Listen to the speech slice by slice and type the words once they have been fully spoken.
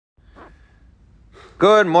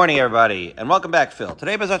Good morning, everybody, and welcome back, Phil.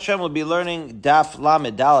 Today, B'ezras Hashem, we'll be learning Daf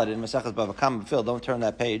Lamed Daled in Maseches Bava Kama. Phil, don't turn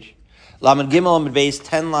that page. Lamed Gimel Lamed Beis,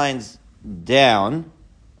 10 lines down.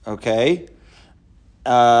 Okay,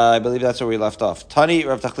 I believe that's where we left off. Tani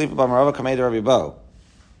Rav Tachlifa B'Marava Kamei de Rabbi Bo.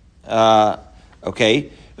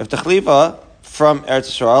 Okay, Rav Tachlifa from Eretz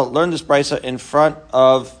Yisrael learned this brisa in front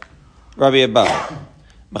of Rabbi Abba.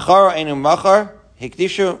 Machar Einu Machar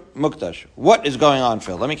Hikdishu Mukdash. What is going on,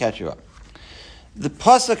 Phil? Let me catch you up. The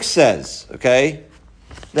pasuk says, okay,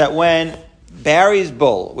 that when Barry's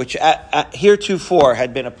bull, which heretofore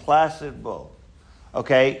had been a placid bull,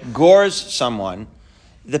 okay, gores someone,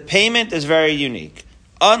 the payment is very unique.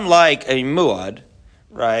 Unlike a muad,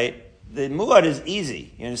 right? The muad is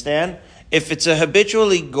easy. You understand? If it's a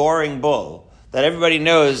habitually goring bull that everybody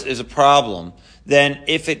knows is a problem, then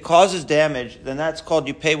if it causes damage, then that's called,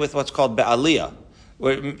 you pay with what's called ba'aliyah.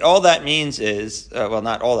 All that means is, well,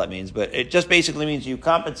 not all that means, but it just basically means you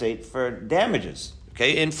compensate for damages,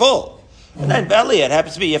 okay, in full. And then belly, it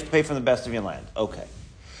happens to be you have to pay from the best of your land, okay.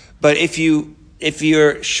 But if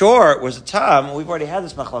you're sure it was a tam, we've already had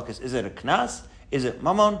this machlokas. Is it a knas? Is it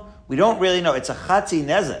mamon? We don't really know. It's a chatzi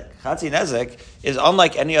nezek. Chatzi nezek is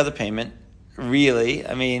unlike any other payment, really.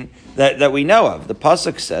 I mean, that we know of. The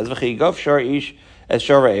pasuk says, "V'chigov shor ish es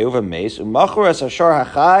shor re'eu v'meis u'machur es shor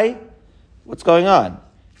hachai." What's going on?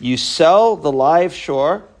 You sell the live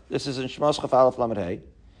shore. This is in Shmos Chaf Aleph Lamed Hey.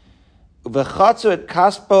 V'chatzu et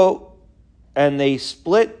kaspo, and they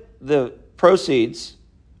split the proceeds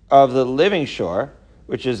of the living shore,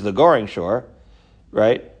 which is the goring shore,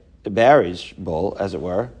 right? The Barry's bull, as it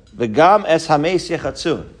were. V'gam es hameis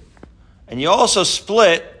yechatzun, and you also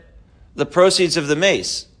split the proceeds of the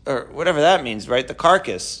mace, or whatever that means, right? The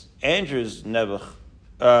carcass, Andrew's nebuch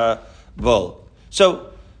bull.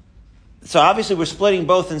 So obviously we're splitting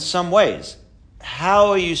both in some ways.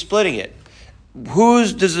 How are you splitting it?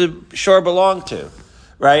 Whose does the shore belong to?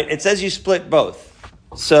 Right? It says you split both.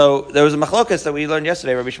 So there was a machlokas that we learned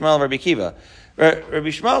yesterday, Rabbi Shmuel and Rabbi Kiva. Rabbi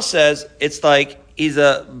Shmuel says it's like he's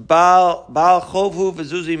a Baal Chovhu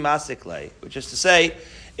V'zuzi Masikle, which is to say,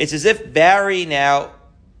 it's as if Barry now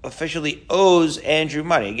officially owes Andrew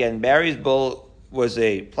money. Again, Barry's bull was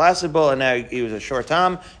a placid bull, and now he was a short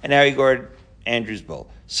tam, and now he gored Andrew's bull.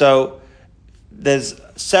 So there's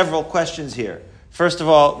several questions here. First of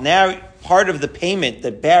all, now part of the payment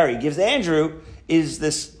that Barry gives Andrew is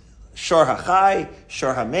this shor hachai,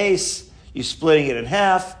 shor hames, you splitting it in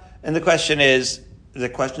half, and the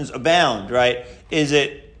questions abound, right? Is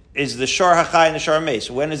the shor hachai and the shor hames,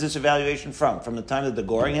 when is this evaluation from? From the time that the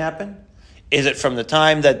goring happened? Is it from the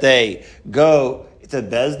time that they go to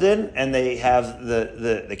Bezdin and they have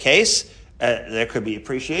the case? There could be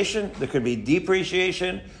appreciation, there could be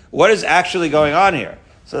depreciation. What is actually going on here?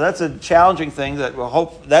 So that's a challenging thing that we'll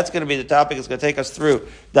hope, that's going to be the topic. It's going to take us through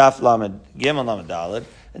Daf Lamed Gimel Lamed Daled.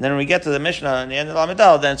 And then when we get to the Mishnah and the end of Lamed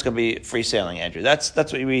Daled, then it's going to be free sailing, Andrew. That's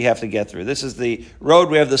what we have to get through. This is the road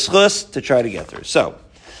we have the schus to try to get through. So,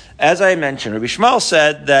 as I mentioned, Rabbi Shmuel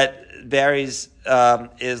said that Barry's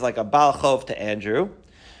is like a Baal Chov to Andrew.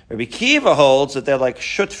 Rabbi Kiva holds that they're like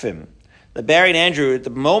shutfim. The Barry and Andrew, at the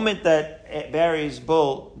moment that Barry's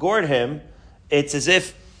bull gored him, it's as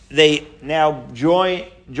if they now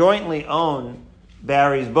jointly own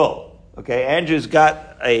Barry's bull. Okay, Andrew's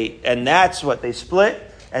got and that's what they split.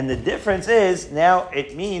 And the difference is now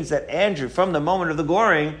it means that Andrew, from the moment of the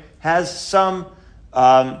goring, has some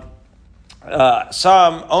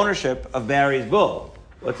ownership of Barry's bull.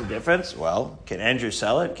 What's the difference? Well, can Andrew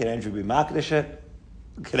sell it? Can Andrew be makdish it?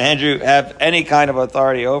 Can Andrew have any kind of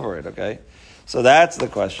authority over it? Okay, so that's the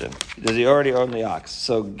question. Does he already own the ox?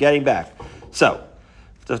 So getting back, so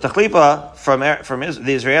the Tachlifa from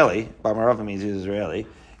the Israeli, B'Marava means he's Israeli.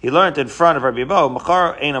 He learned in front of Rabbi Bo,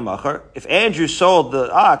 Machar Eina Machar. If Andrew sold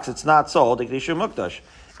the ox, it's not sold. Ikdishu Mukdash.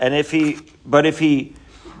 And if he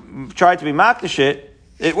tried to be makdish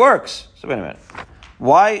it works. So wait a minute.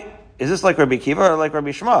 Why? Is this like Rabbi Kiva or like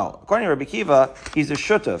Rabbi Shmuel? According to Rabbi Kiva, he's a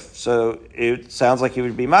shutuf, so it sounds like he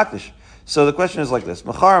would be makdish. So the question is like this: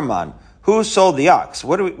 Machar Man, who sold the ox?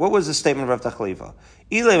 What was the statement of Rav Tachlifa?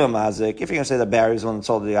 Ilay Mamazik. If you're going to say that Barry's the one that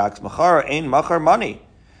sold the ox, Machar ain't Machar money.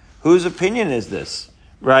 Whose opinion is this?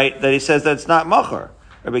 Right? That he says that it's not Machar.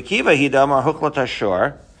 Rabbi Kiva hidamar huklat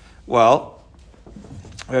hashor. Well,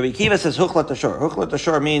 Rabbi Kiva says huklat hashor. Huklat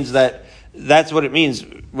hashor means that's what it means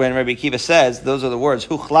when Rabbi Kiva says, those are the words,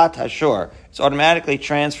 huchlat hashor. It's automatically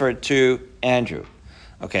transferred to Andrew.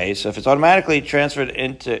 Okay, so if it's automatically transferred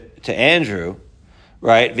to Andrew,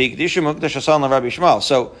 right, v'ikdishu mukdash hasan Rabbi Shmuel.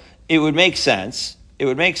 So it would make sense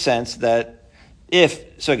that the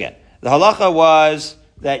halacha was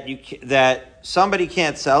that somebody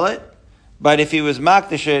can't sell it but if he was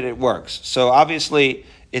makdish it works. So obviously,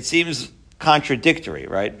 it seems contradictory,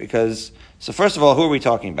 right? Because, so first of all, who are we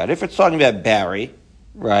talking about? If it's talking about Barry,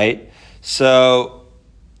 right? So,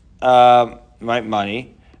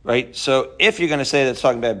 money, right? So if you're going to say that it's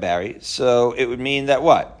talking about Barry, so it would mean that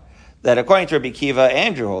what? That according to Rabbi Kiva,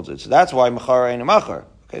 Andrew holds it. So that's why machar ain't a machar.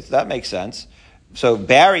 Okay, so that makes sense. So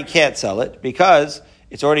Barry can't sell it because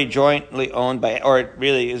it's already jointly owned by, or it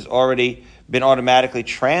really is already been automatically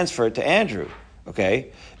transferred to Andrew.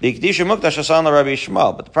 Okay? But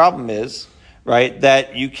the problem is, right,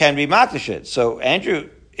 that you can be makdashit. So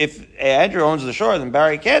if Andrew owns the shore, then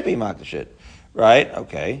Barry can't be makdashit. Right?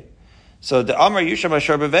 Okay. So the Amar Yusham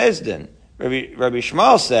Ashar Bevezdin, Rabbi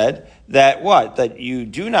Shmuel said that what? That you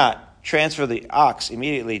do not transfer the ox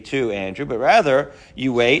immediately to Andrew, but rather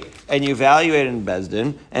you wait and you evaluate it in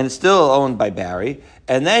Bezdin, and it's still owned by Barry,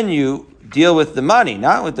 and then you deal with the money,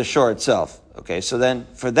 not with the shore itself. Okay, so then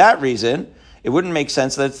for that reason, it wouldn't make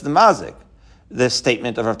sense that it's the mazik, this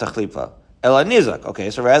statement of Rav Tachlifa. Ela nizak. Okay,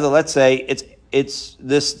 so rather let's say it's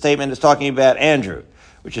this statement is talking about Andrew,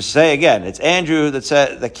 which is to say again, it's Andrew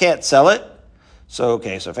that can't sell it. So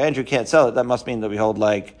okay, so if Andrew can't sell it, that must mean that we hold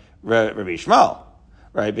like Rabbi Shmuel.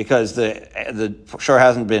 Right, because the shore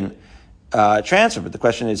hasn't been transferred. But the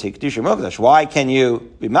question is, Hikdusha Mokdash, why can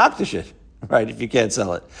you be Makdash it, right, if you can't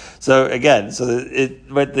sell it? So again,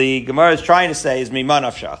 what the Gemara is trying to say is Miman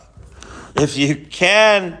Afshach. If you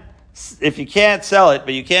can't sell it,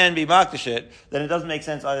 but you can be Makdash it, then it doesn't make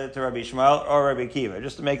sense either to Rabbi Shmuel or Rabbi Kiva.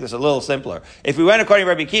 Just to make this a little simpler. If we went according to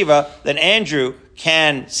Rabbi Kiva, then Andrew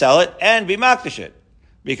can sell it and be Makdash it,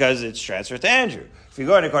 because it's transferred to Andrew. If you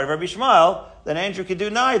go according to Rabbi Shmuel, then Andrew can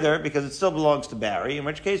do neither because it still belongs to Barry, in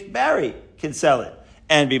which case Barry can sell it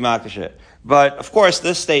and be makdash it. But of course,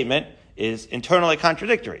 this statement is internally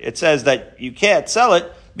contradictory. It says that you can't sell it,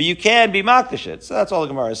 but you can be makdash it. So that's all the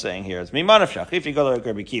Gemara is saying here. It's miman afshach. If you go like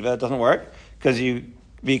Rabbi Kiva, that doesn't work and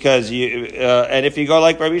if you go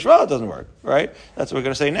like Rabbi Shmuel, it doesn't work, right? That's what we're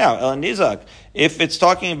going to say now. El Nizak. If it's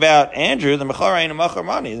talking about Andrew, the mechar ain't a machar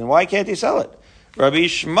money, then why can't he sell it? Rabbi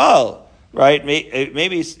Shmuel. Right?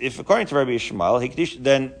 Maybe if according to Rabbi Shmuel,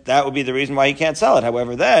 then that would be the reason why he can't sell it.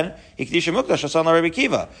 However, then Hikdisha Mukdash Hasan Rabbi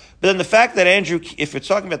Kiva. But then the fact that Andrew, if it's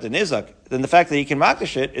talking about the Nizak, then the fact that he can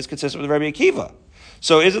makdash it is consistent with Rabbi Kiva.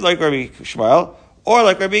 So is it like Rabbi Shmuel or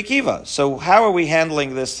like Rabbi Kiva? So how are we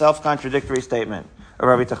handling this self-contradictory statement of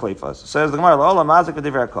Rabbi Tachlifa? Says the Gemara, La'olam mazik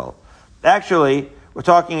v'divrei hakol. Actually, we're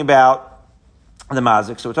talking about the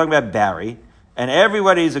mazik, so we're talking about Barry. And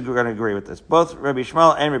everybody's going to agree with this, both Rabbi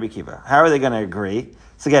Shmuel and Rabbi Kiva. How are they going to agree?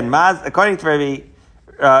 So again, according to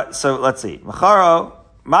Rabbi, so let's see. Macharo,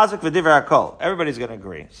 mazik v'divrei hakol. Everybody's going to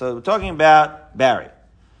agree. So we're talking about Barry.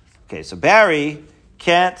 Okay, so Barry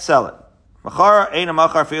can't sell it. Macharo ain't a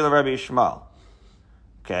machar fila Rabbi Shmuel.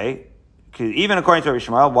 Okay, even according to Rabbi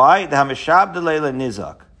Shmuel, why? The hamishab delayla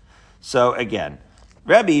nizak. So again,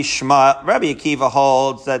 Rabbi Akiva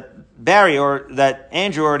holds that Barry or that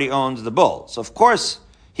Andrew already owns the bull. So of course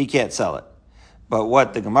he can't sell it. But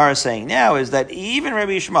what the Gemara is saying now is that even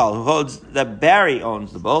Rabbi Shmuel, who holds that Barry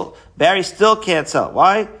owns the bull, Barry still can't sell it.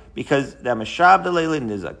 Why? Because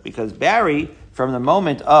because Barry, from the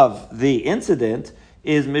moment of the incident,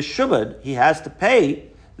 is mishubad. He has to pay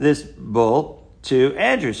this bull to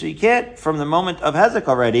Andrew. So you can't, from the moment of Hezek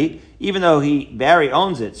already, even though Barry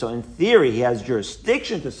owns it, so in theory he has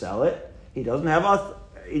jurisdiction to sell it, he doesn't have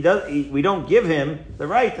we don't give him the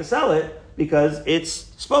right to sell it because it's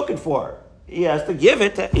spoken for. He has to give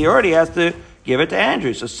it he already has to give it to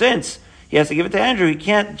Andrew. So since he has to give it to Andrew, he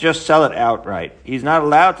can't just sell it outright. He's not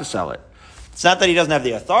allowed to sell it. It's not that he doesn't have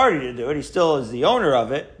the authority to do it. He still is the owner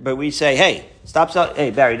of it. But we say, hey, stop selling.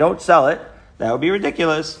 Hey, Barry, don't sell it. That would be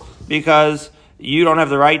ridiculous because you don't have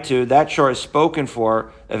the right to. That shore is spoken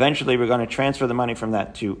for. Eventually, we're going to transfer the money from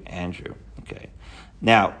that to Andrew. Okay.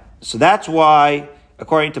 Now, so that's why,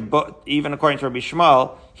 even according to Rabbi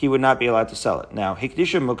Shmuel, he would not be allowed to sell it. Now,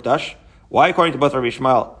 Hikdisha Mukdash, why according to both Rabbi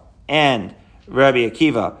Shmuel and Rabbi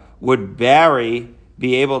Akiva would Barry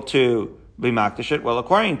be able to be makdash it? Well,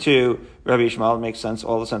 according to Rabbi Shmuel, it makes sense,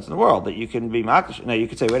 all the sense in the world, that you can be makdash it. Now, you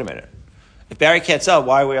could say, wait a minute. If Barry can't sell,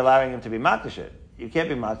 why are we allowing him to be makdash it? You can't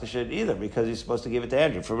be makdash it either because he's supposed to give it to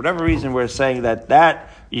Andrew. For whatever reason, we're saying that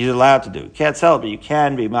he's allowed to do. You can't sell it, but you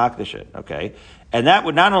can be makdash it. Okay? And that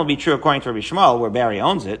would not only be true according to Rabbi Shmuel, where Barry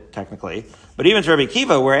owns it, technically, but even to Rabbi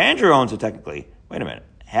Kiva, where Andrew owns it, technically. Wait a minute.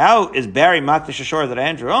 How is Barry makdash a shore that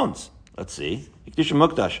Andrew owns? Let's see. Ikdisha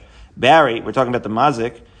Mukdash. Barry, we're talking about the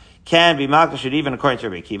mazik, can be makdash it even according to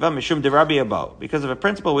Rabbi Kiva, mishum de Rabbi Abo. Because of a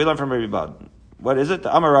principle we learn from Rabbi Abo. What is it?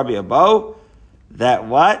 The Amar Rabbi Abo, that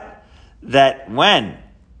when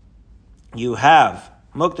you have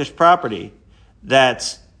mukdash property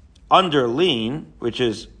that's under lien, which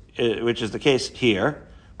is the case here,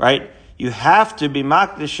 right? You have to be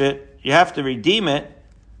makdish it, you have to redeem it,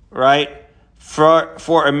 right,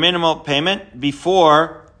 for a minimal payment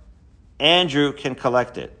before Andrew can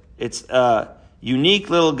collect it. It's a unique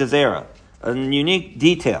little gezerah, a unique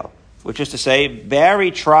detail, which is to say,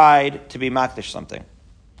 Barry tried to be makdish something.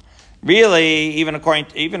 Really, according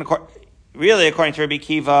to Rabbi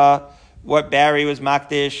Kiva, what Barry was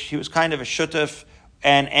makdish, he was kind of a shutuf,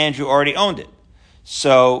 and Andrew already owned it.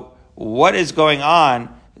 So, what is going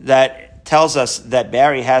on that tells us that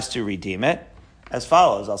Barry has to redeem it? As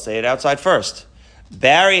follows, I'll say it outside first.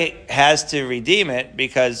 Barry has to redeem it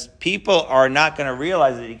because people are not going to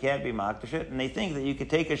realize that you can't be makdish it, and they think that you could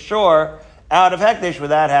take a shore out of hekdesh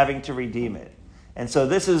without having to redeem it. And so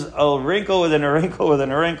this is a wrinkle within a wrinkle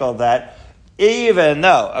within a wrinkle that even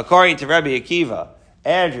though, according to Rabbi Akiva,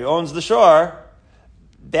 Andrew owns the shore,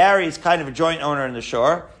 Barry's kind of a joint owner in the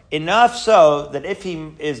shore, enough so that if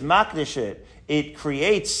he is makdish it, it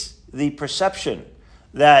creates the perception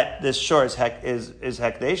that this shore is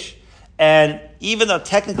hekdesh. And even though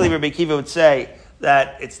technically Rabbi Akiva would say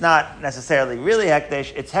that it's not necessarily really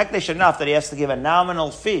hekdesh, it's hekdesh enough that he has to give a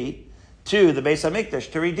nominal fee to the Beis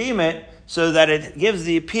HaMikdash to redeem it, so that it gives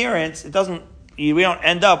the appearance, we don't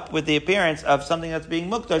end up with the appearance of something that's being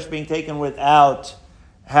mukdash, being taken without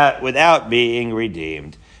being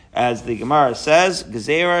redeemed. As the Gemara says,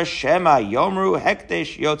 Gezerah Shema Yomru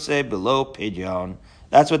Hekdesh Yotze below Pidyon.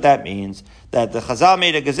 That's what that means. That the Chazal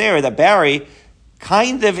made a Gezerah that Barry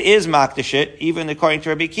kind of is makdish it, even according to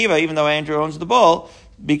Rabbi Kiva, even though Andrew owns the bull,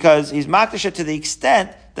 because he's makdish it to the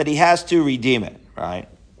extent that he has to redeem it, right?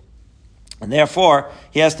 And therefore,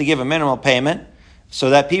 he has to give a minimal payment so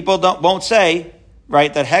that people won't say,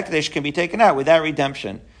 right, that hekdesh can be taken out without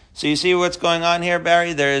redemption. So you see what's going on here,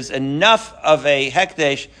 Barry? There is enough of a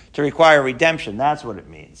hekdesh to require redemption. That's what it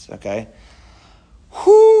means, okay?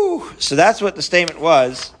 Whew! So that's what the statement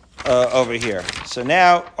was over here. So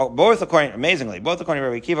now, both according to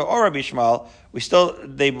Rabbi Kiva or Rabbi Shmuel,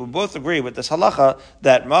 they will both agree with this halacha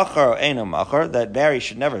that machar or eino machar, that Barry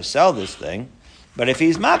should never sell this thing. But if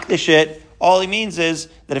he's makdish it, all he means is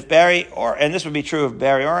that if Barry and this would be true of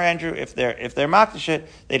Barry or Andrew, if they're makdish it,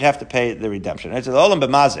 they'd have to pay the redemption. It's the olam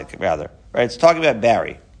b'mazik, rather, right? It's talking about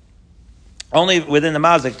Barry. Only within the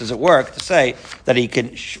mazik does it work to say that he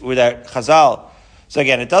can, without Chazal. So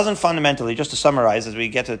again, it doesn't fundamentally, just to summarize, as we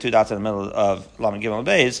get to the two dots in the middle of Lamed Gimel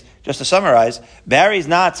Beis, just to summarize, Barry's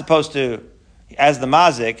not supposed to, as the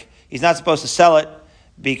mazik, he's not supposed to sell it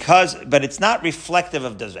but it's not reflective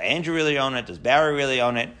of, does Andrew really own it? Does Barry really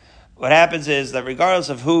own it? What happens is that regardless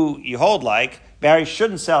of who you hold Barry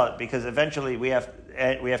shouldn't sell it because eventually we have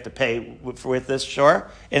to pay with this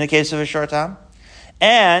shore in the case of a shore time.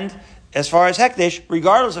 And as far as hekdesh,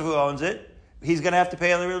 regardless of who owns it, he's going to have to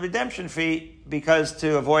pay a redemption fee because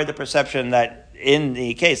to avoid the perception that in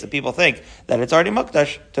the case that people think that it's already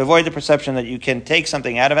mukdash, to avoid the perception that you can take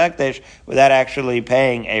something out of hekdesh without actually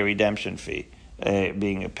paying a redemption fee,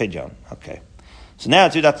 being a pidyon. Okay. So now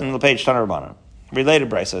two dots on the page, Tana Rabbanan. Related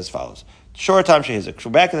brisa as follows. Short time shehizik.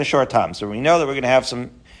 We're back in the short time, so we know that we're going to have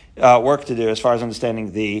some work to do as far as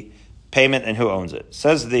understanding the payment and who owns it.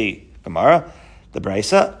 Says the Gemara, the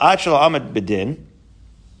brisa, Achel Ahmed Bedin.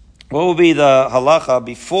 What will be the halacha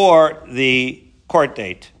before the court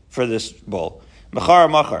date for this bull?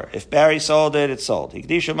 Machar. If Barry sold it, it's sold.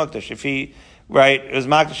 Hikdisha mukdash. If it was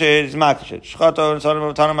makdash, it's makdash. Shchato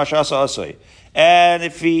tana mashasa asoi. And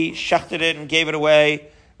if he shechted it and gave it away,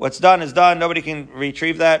 what's done is done. Nobody can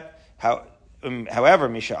retrieve that. However,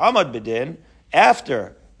 Misha Amad Bedin,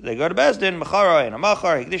 after they go to Bezdin, Machara and a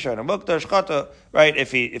Machar, Hikdisha and a Mukdash, Chata, right?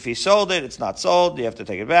 If he sold it, it's not sold. You have to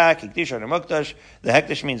take it back. Hikdisha and a Mukdash. The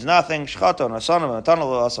Hekdish means nothing. Shchata and a son of a tunnel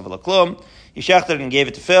asav laklum. He shechted it and gave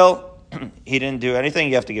it to Phil. He didn't do anything.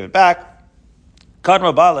 You have to give it back.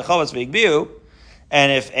 Kadma ba lechavas v'igbiu.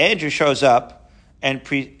 And if Andrew shows up and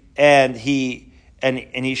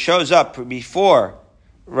he shows up before,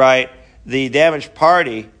 right, the damaged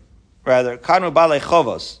party, rather, Kanu Bale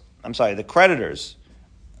Chovos, the creditors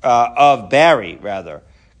of Barry, rather,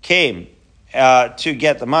 came to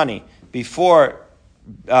get the money before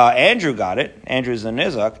Andrew got it, Andrew's the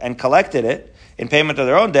Nizak, and collected it in payment of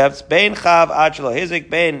their own debts, Bein Chav Achelo Hizik,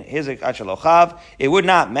 Bein Hizik Achelo Chav, it would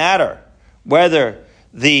not matter whether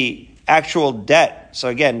the actual debt, so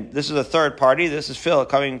again, this is a third party, this is Phil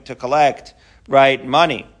coming to collect, right,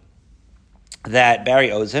 money that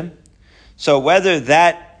Barry owes him. So whether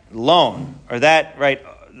that loan or that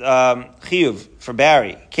chiyuv for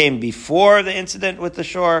Barry came before the incident with the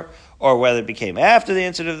shore or whether it became after the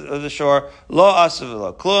incident of the shore, lo asav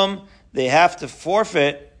lo klum, they have to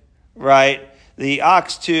forfeit, right, the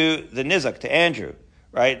ox to the nizak, to Andrew,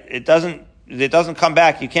 right? It doesn't come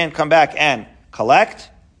back. You can't come back and collect.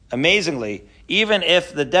 Amazingly, even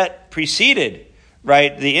if the debt preceded,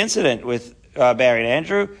 right, the incident with Barry and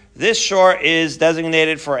Andrew, this shore is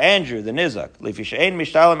designated for Andrew, the nizak.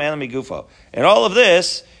 And all of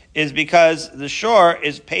this is because the shore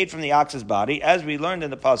is paid from the ox's body, as we learned in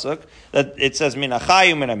the pasuk that it says min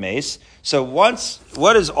achayu min ames. So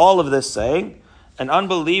what is all of this saying? An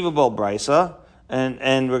unbelievable brisa,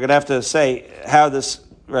 and we're going to have to say how this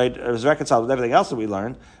right is reconciled with everything else that we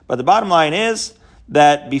learned. But the bottom line is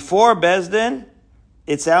that before Bezdin,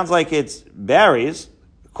 it sounds like it's Barry's,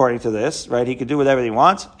 according to this, right? He could do whatever he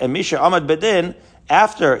wants. And Misha Ahmad Bedin,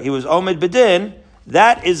 after he was Omid Bedin,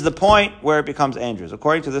 that is the point where it becomes Andrew's,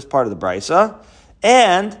 according to this part of the Brisa.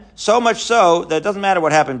 And so much so that it doesn't matter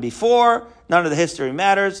what happened before, none of the history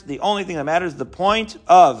matters. The only thing that matters, the point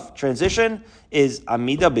of transition, is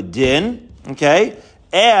Amida Bedin, okay?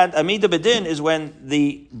 And Amida Bedin is when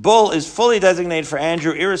the bull is fully designated for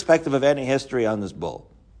Andrew, irrespective of any history on this bull.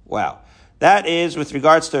 Wow. That is with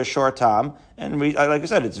regards to a short tam, and like I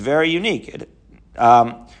said, it's very unique.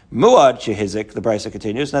 Muad shehizik, the Brisa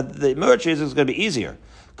continues. Now, the muad shehizik is going to be easier,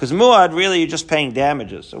 because muad, really, you're just paying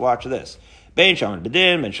damages. So watch this. Bein shamad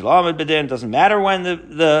bedin, ben shalamad bedin, doesn't matter when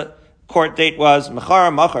the court date was.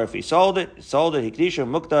 Machar, if he sold it, hikdisha,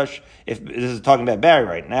 mukdash. If this is talking about Barry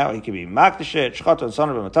right now, he could be makdashit, shchata, and son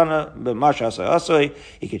of matana, b'masha asay,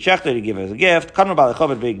 he could check it, he give it as a gift. Kanal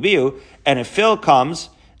b'alechavad big biu, and if Phil comes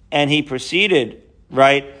and he preceded,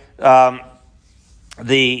 right,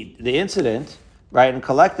 the incident, right, and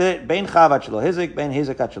collected it, bein chav achelo hizik, bein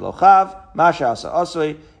hizik achelo chav, masha asa asay.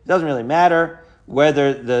 It doesn't really matter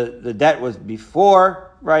whether the debt was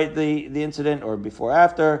before, right, the incident or before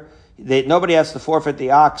after. Nobody has to forfeit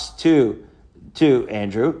the ox to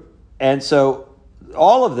Andrew. And so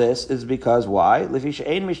all of this is because why? This is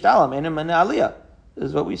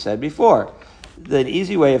what we said before. The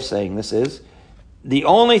easy way of saying this is the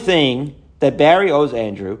only thing that Barry owes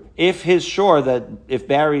Andrew, if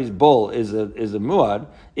Barry's bull is a muad,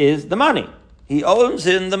 is the money. He owes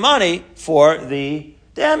him the money for the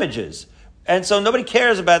damages. And so nobody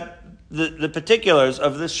cares about the particulars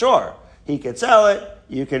of this shore. He could sell it.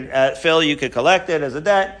 You could, Phil, you could collect it as a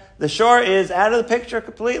debt. The shore is out of the picture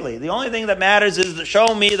completely. The only thing that matters is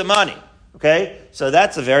show me the money. Okay? So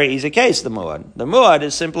that's a very easy case, the muad. The muad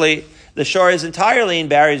is simply, the shore is entirely in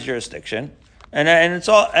Barry's jurisdiction, and it's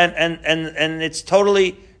all, and it's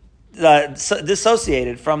totally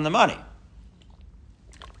dissociated from the money.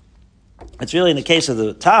 It's really in the case of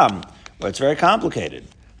the tam, where it's very complicated.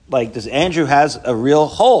 Like, does Andrew has a real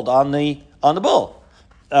hold on the bull?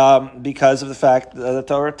 Because of the fact that the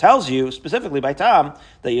Torah tells you, specifically by Tam,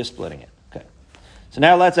 that you're splitting it. Okay. So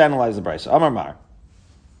now let's analyze the Brisa. Amar Mar.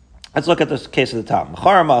 Let's look at this case of the Tam.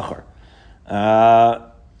 Machar Machar.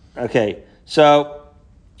 Okay. So,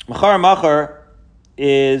 Machar Machar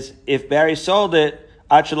is, if Barry sold it,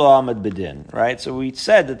 Achelo Ahmad Bedin, right? So we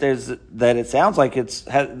said that it sounds like it's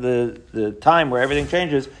the time where everything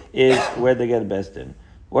changes is where they get a Bezdin.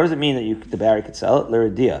 What does it mean that the Barry could sell it?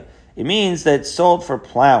 L'Redia. It means that it's sold for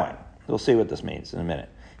plowing. We'll see what this means in a minute.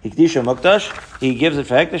 Hikdisha mukdash, he gives it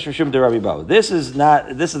for hekdesh rishum de Rabbi Bo. This is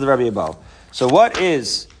the Rabbi Bo. So what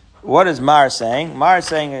is Mar saying? Mar is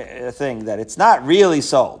saying a thing that it's not really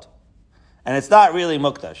sold. And it's not really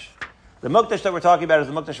mukdash. The mukdash that we're talking about is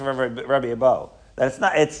the mukdash of Rabbi Bo.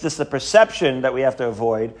 It's just the perception that we have to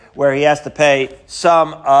avoid, where he has to pay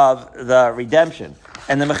some of the redemption.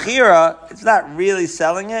 And the mechira, it's not really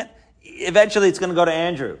selling it. Eventually it's going to go to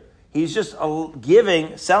Andrew. He's just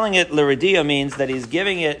selling it, l'redia means that he's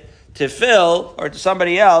giving it to Phil or to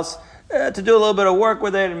somebody else to do a little bit of work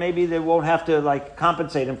with it, and maybe they won't have to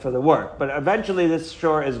compensate him for the work. But eventually this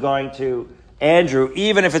shore is going to Andrew,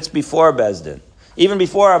 even if it's before Bezdin, even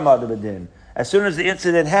before Ahmad Bedin. As soon as the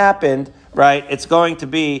incident happened, right, it's going to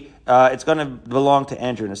belong to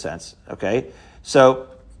Andrew in a sense, okay? So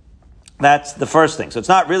that's the first thing. So it's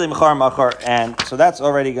not really Machar Machar, and so that's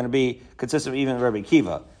already going to be consistent with even Rabbi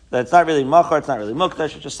Kiva. That it's not really Machar, it's not really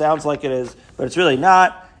Mukdash, it just sounds like it is, but it's really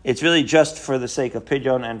not. It's really just for the sake of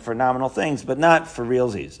pidyon and for nominal things, but not for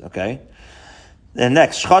realsies, okay? Then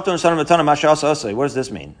next, what does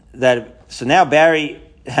this mean? So now Barry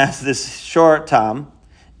has this short tam,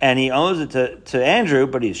 and he owes it to Andrew,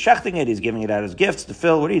 but he's shechting it, he's giving it out as gifts to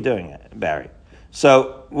Phil. What are you doing, Barry?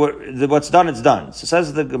 So what's done, it's done. So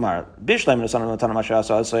says the Gemara,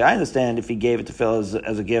 I understand if he gave it to Phil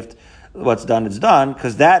as a gift, what's done, it's done,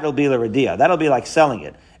 because that'll be l'redia. That'll be like selling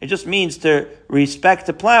it. It just means to respect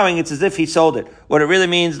to plowing. It's as if he sold it. What it really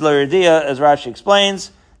means, l'redia, as Rashi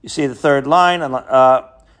explains, you see the third line,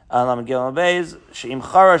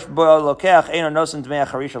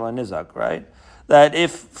 Right? That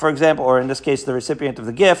if, for example, or in this case, the recipient of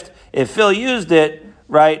the gift, if Phil used it,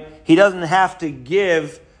 right, he doesn't have to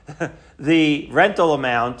give the rental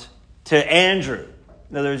amount to Andrew.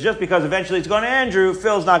 In other words, just because eventually it's going to Andrew,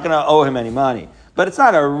 Phil's not going to owe him any money. But it's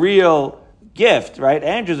not a real gift, right?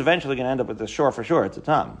 Andrew's eventually going to end up with the shore for sure. It's a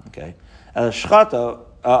tam, okay?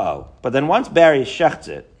 But then once Barry shechts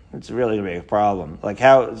it, it's really going to be a problem. Like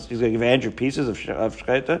how he's going to give Andrew pieces of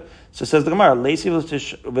shcheta. So says the Gemara,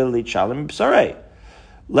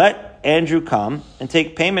 let Andrew come and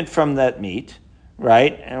take payment from that meat,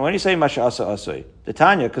 right? And when you say masha asa asoi, the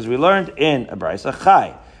Tanya, because we learned in a brisa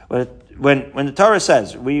chai. When the Torah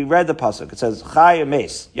says, we read the pasuk, it says chai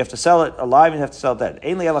mace. You have to sell it alive and you have to sell it dead.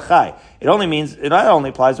 Ein li ela chai. It not only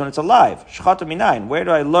applies when it's alive. Shchata minayin. Where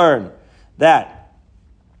do I learn that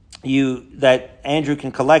Andrew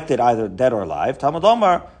can collect it either dead or alive? Talmud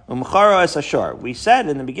Omar umcharo es ashor. We said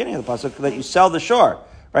in the beginning of the pasuk that you sell the shore.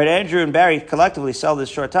 Right, Andrew and Barry collectively sell this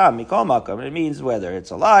short tam, mikol makom. It means whether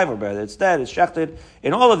it's alive or whether it's dead, it's shechted.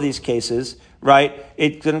 In all of these cases, right,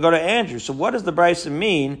 it's going to go to Andrew. So what does the brisa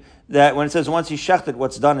mean that when it says once he's shechted,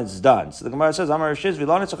 what's done is done? So the Gemara says, Amar Shizvi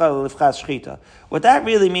lo nitzachah lifchas shchita. What that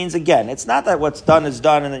really means, again, it's not that what's done is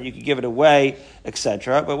done and that you can give it away,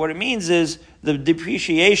 etc. But what it means is the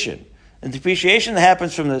depreciation. And depreciation that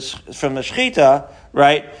happens from the shchita,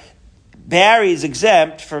 right, Barry's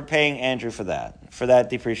exempt for paying Andrew for that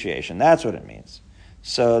depreciation. That's what it means.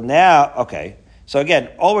 So now, okay. So again,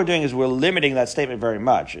 all we're doing is we're limiting that statement very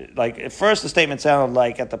much. Like at first the statement sounded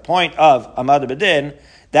like at the point of Amad Bedin,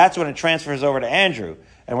 that's when it transfers over to Andrew.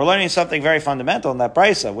 And we're learning something very fundamental in that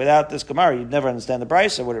brisa. Without this Gemara, you'd never understand the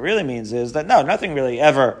brisa. What it really means is that no, nothing really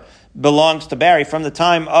ever belongs to Barry from the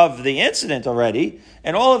time of the incident already.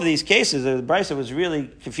 And all of these cases, the brisa was really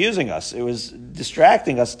confusing us. It was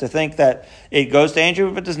distracting us to think that it goes to Andrew,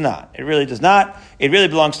 but it does not. It really does not. It really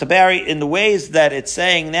belongs to Barry in the ways that it's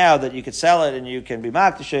saying now that you could sell it and you can be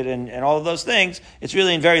makdish it and all of those things. It's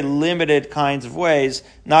really in very limited kinds of ways,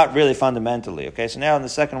 not really fundamentally. Okay, so now in the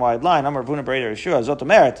second wide line, Amar Vuna Breder Yeshua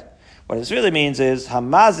Zotomeret. What this really means is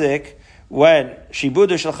hamazik when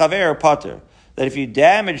shibudu shel chaver pater. That if you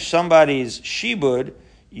damage somebody's shibud,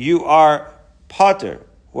 you are pater.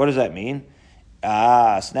 What does that mean? So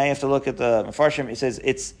now you have to look at the Mefarshim. It says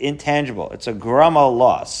it's intangible. It's a grama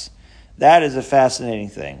loss. That is a fascinating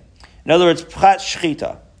thing. In other words, pchat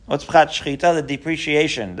shchita. What's pchat shchita? The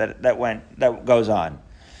depreciation that goes on.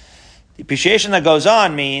 Depreciation that goes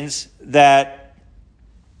on means that,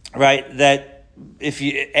 right, that if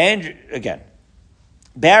you, and again,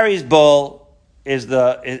 Barry's bull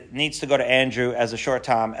it needs to go to Andrew as a short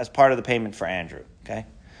time as part of the payment for Andrew. Okay,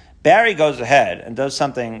 Barry goes ahead and does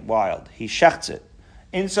something wild. He shechts it.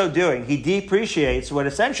 In so doing, he depreciates what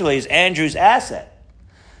essentially is Andrew's asset.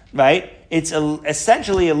 Right? It's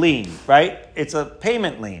essentially a lien. Right? It's a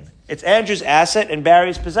payment lien. It's Andrew's asset and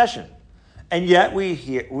Barry's possession. And yet we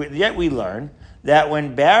learn that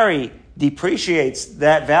when Barry depreciates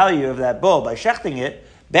that value of that bull by shechting it,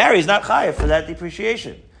 Barry's not chayav for that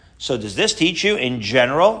depreciation. So does this teach you in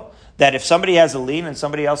general that if somebody has a lien in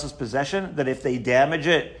somebody else's possession, that if they damage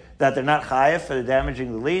it, that they're not chayav for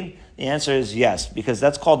damaging the lien? The answer is yes, because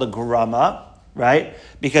that's called a grama, right?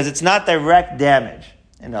 Because it's not direct damage.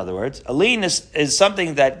 In other words, a lien is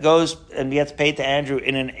something that goes and gets paid to Andrew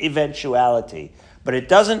in an eventuality, but it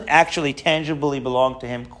doesn't actually tangibly belong to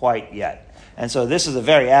him quite yet. And so this is a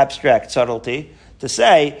very abstract subtlety to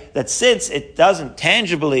say that since it doesn't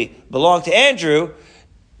tangibly belong to Andrew,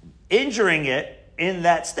 injuring it in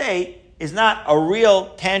that state is not a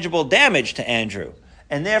real tangible damage to Andrew.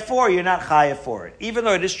 And therefore, you're not chayav for it. Even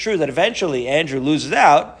though it is true that eventually Andrew loses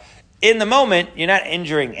out, in the moment, you're not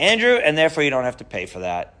injuring Andrew, and therefore you don't have to pay for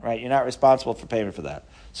that, right? You're not responsible for payment for that.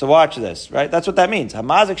 So watch this, right? That's what that means.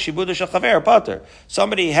 Hamazik shibudu shel chaver pater.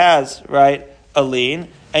 Somebody has, right, a lien,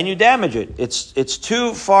 and you damage it. It's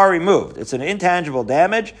too far removed. It's an intangible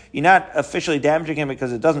damage. You're not officially damaging him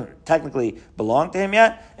because it doesn't technically belong to him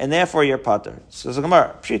yet, and therefore you're pater. So the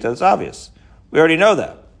Gemara, pshita, it's obvious. We already know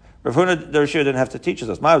that. Rav Huna the Rishir didn't have to teach us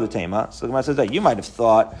this. So the Gemara says that you might have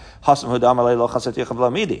thought Hasam Hudam Alei Lo Chasaticha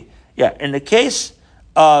Blamidi. Yeah, in the case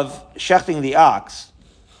of shechting the ox,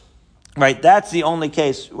 right, that's the only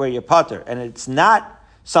case where you're pater, and it's not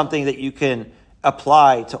something that you can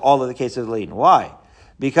apply to all of the cases of the lien. Why?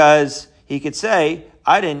 Because he could say,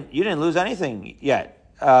 you didn't lose anything yet.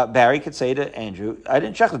 Barry could say to Andrew, I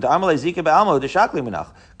didn't check it. Because he could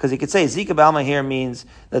say zika ba'alma here means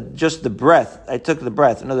that just the breath, I took the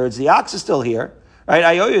breath. In other words, the ox is still here. Right?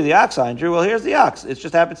 I owe you the ox, Andrew. Well, here's the ox. It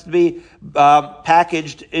just happens to be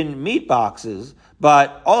packaged in meat boxes,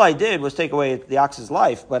 But all I did was take away the ox's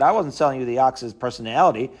life, but I wasn't selling you the ox's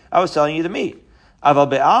personality. I was selling you the meat.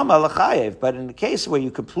 But in the case where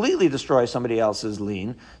you completely destroy somebody else's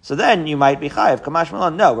lien, so then you might be chayev. Kamash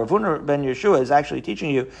Malon. No, Rav Huna ben Yeshua is actually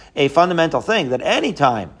teaching you a fundamental thing, that any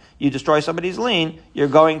time you destroy somebody's lien, you're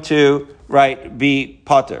going to, be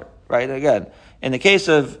potter. Right? Again, in the case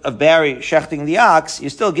of Barry shechting the ox, you're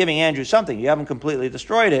still giving Andrew something. You haven't completely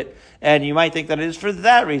destroyed it, and you might think that it is for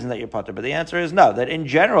that reason that you're potter. But the answer is no, that in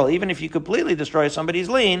general, even if you completely destroy somebody's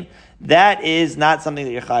lien, that is not something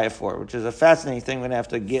that you're chayav for, which is a fascinating thing we're going to have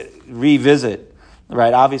to revisit.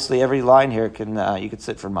 Right? Obviously, every line here you could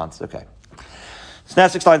sit for months. Okay. So now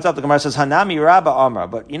 6 lines up, the Gemara says, Hanami Rabba Amra.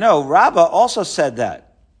 But Rabba also said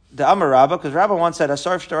that. The Amar Rabba, because Rabba once said,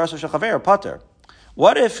 Asar sh'tarasa shechaver, potter.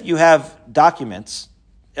 What if you have documents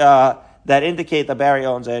that indicate that Barry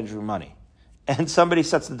owes Andrew money, and somebody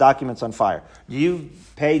sets the documents on fire? Do you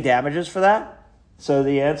pay damages for that? So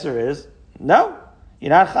the answer is no.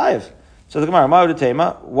 You're not chayiv. So the Gemara,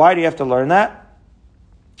 why do you have to learn that?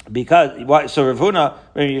 So Rav Huna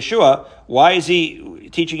ben Yeshua, why is he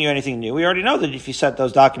teaching you anything new? We already know that if you set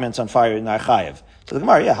those documents on fire, you're not chayiv. So the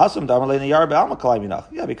Gemara,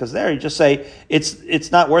 because there you just say it's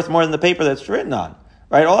not worth more than the paper that's written on.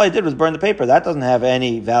 Right? All I did was burn the paper. That doesn't have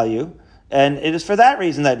any value. And it is for that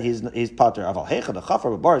reason that he's potter. But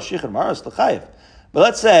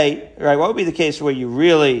let's say, right, what would be the case where you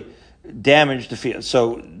really damage the field?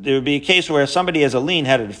 So there would be a case where somebody has a lien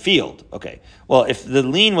had a field. Okay. Well, if the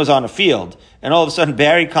lien was on a field and all of a sudden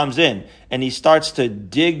Barry comes in and he starts to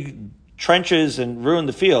dig trenches and ruin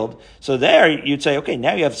the field. So there you'd say, okay,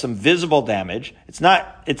 now you have some visible damage. It's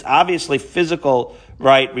obviously physical,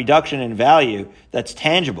 reduction in value that's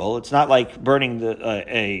tangible. It's not like burning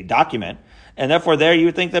a document. And therefore there you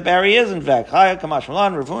would think that Barry is in fact. Chaya Kamash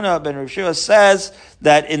Malan, Rav Huna ben Rishua says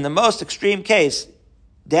that in the most extreme case,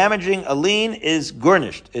 damaging a lien is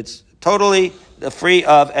garnished. It's totally free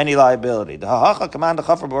of any liability.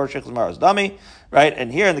 Right?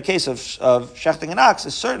 And here in the case of shechting an ox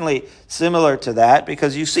is certainly similar to that,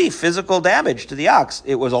 because you see physical damage to the ox.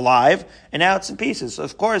 It was alive and now it's in pieces. So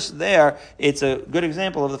of course there it's a good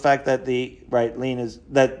example of the fact that the lien is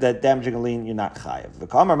that damaging a lien you're not chayiv. The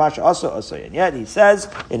Kamar Masha also, and yet he says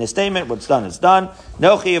in his statement, what's done is done.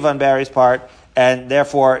 No chayiv on Barry's part, and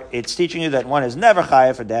therefore it's teaching you that one is never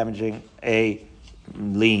chayiv for damaging a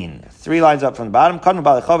lien. 3 lines up from the bottom.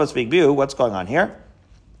 What's going on here?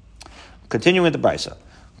 Continuing with the brisa.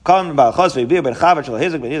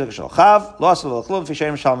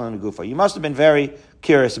 You must have been very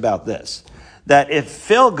curious about this. That if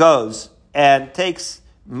Phil goes and takes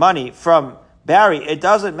money from Barry, it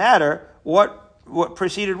doesn't matter what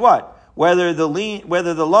preceded what. Whether the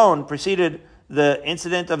loan preceded the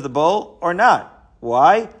incident of the bull or not.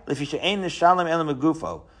 Why? It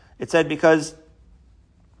said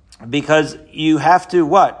because you have to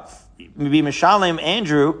what? Be Mishalem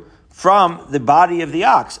Andrew from the body of the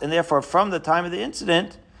ox, and therefore from the time of the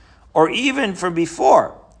incident, or even from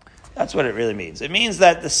before. That's what it really means. It means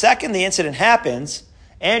that the second the incident happens,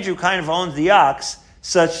 Andrew kind of owns the ox,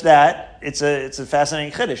 such that it's a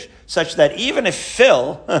fascinating chiddush, such that even if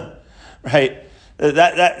Phil, right,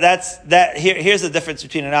 here's the difference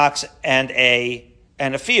between an ox and a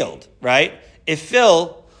field, right? If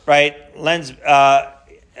Phil, right,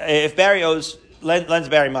 if Barry lends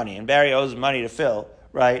Barry money, and Barry owes money to Phil,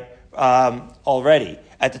 right, already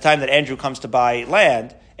at the time that Andrew comes to buy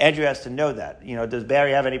land, Andrew has to know that. Does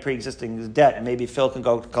Barry have any pre-existing debt? And maybe Phil can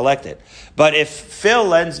go collect it. But if Phil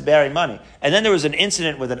lends Barry money, and then there was an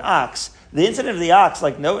incident with an ox, the incident of the ox,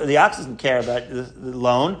 the ox doesn't care about the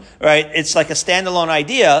loan, right? It's like a standalone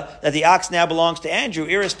idea that the ox now belongs to Andrew,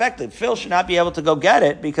 irrespective. Phil should not be able to go get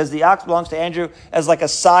it because the ox belongs to Andrew as like a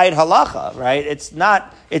side halacha, right? It's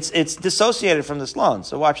dissociated from this loan.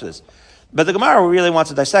 So watch this. But the Gemara really wants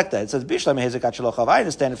to dissect that. It says, I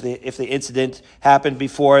understand if the incident happened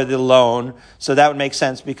before the loan, so that would make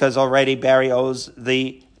sense because already Barry owes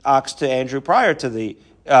the ox to Andrew prior to the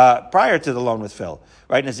loan with Phil.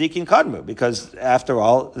 Right? Nazikin Kadmu, because after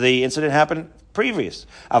all, the incident happened previous.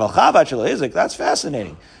 That's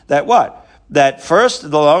fascinating. That what? That first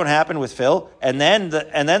the loan happened with Phil, and then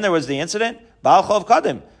there was the incident. Baal Chov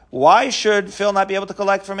Kadim. Why should Phil not be able to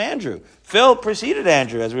collect from Andrew? Phil preceded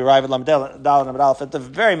Andrew as we arrive at Lamed Aleph at the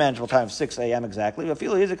very manageable time of 6 a.m. exactly. Baal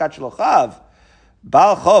Chov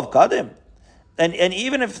Kadim. And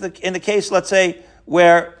even if in the case, let's say,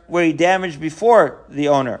 where he damaged before the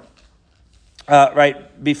owner,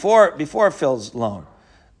 before Phil's loan,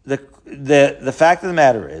 the fact of the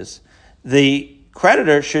matter is the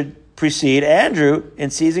creditor should precede Andrew in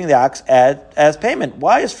seizing the ox as payment.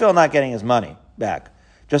 Why is Phil not getting his money? back,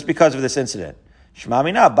 just because of this incident.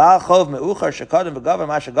 Shmamina, Baal Chov Me'uchar Shekadim V'Gava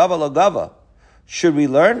Mashagava Lo Gava. Should we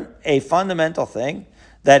learn a fundamental thing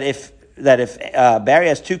that if Barry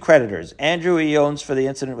has two creditors, Andrew he owns for the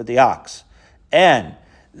incident with the ox, and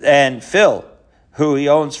Phil, who he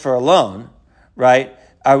owns for a loan, right?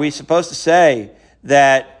 Are we supposed to say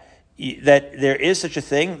that there is such a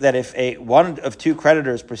thing that if one of two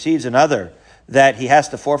creditors precedes another, that he has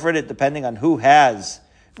to forfeit it depending on who has,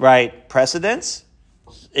 right, precedence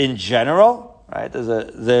in general, right?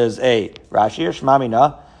 There's a Rashi or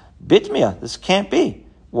Shmamina, Bitmia. This can't be.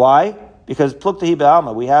 Why? Because Pluktahi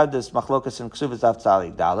Be'alma, we have this machlokas in Ksuvas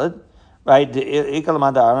Dafsplaining Daled, right?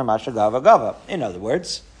 In other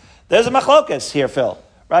words, there's a machlokas here, Phil,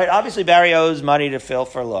 right? Obviously, Barry owes money to Phil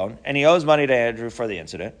for a loan, and he owes money to Andrew for the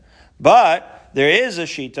incident. But there is a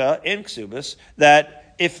shita in Ksubas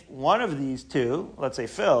that if one of these two, let's say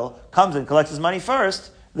Phil, comes and collects his money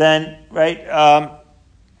first, then, right,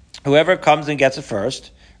 whoever comes and gets it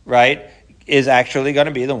first, right, is actually going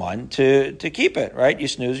to be the one to keep it, right? You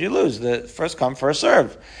snooze, you lose. The first come, first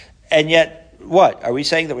serve. And yet, what? Are we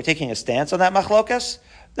saying that we're taking a stance on that machlokas?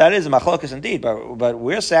 That is a machlokas indeed, but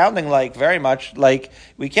we're sounding like very much like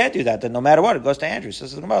we can't do that. That no matter what, it goes to Andrew. So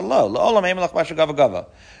this is about lo.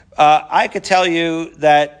 I could tell you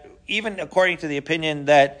that even according to the opinion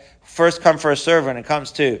that first come, first serve when it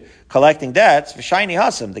comes to collecting debts, v'shayni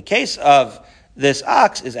hasam, the case of this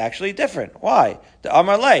ox is actually different. Why? The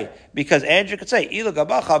Amar Lei, because Andrew could say,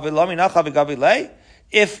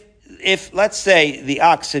 if let's say the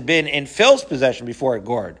ox had been in Phil's possession before it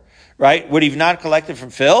gored, right? Would he have not collected from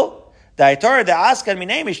Phil? Because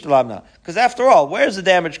after all, where's the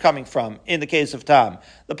damage coming from in the case of Tom?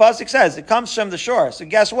 The pasuk says it comes from the shore. So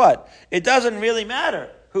guess what? It doesn't really matter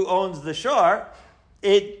who owns the shore.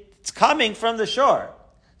 It's coming from the shore.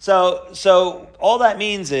 So all that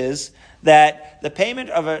means is that the payment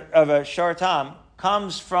of a shor Tom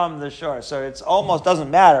comes from the shore. So it almost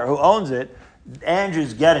doesn't matter who owns it.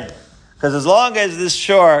 Andrew's getting it. Because as long as this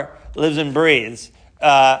shore lives and breathes,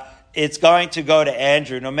 it's going to go to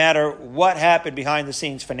Andrew no matter what happened behind the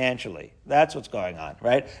scenes financially. That's what's going on,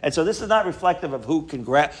 right? And so this is not reflective of who can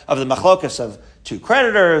of the machlokas of two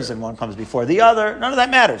creditors and one comes before the other. None of that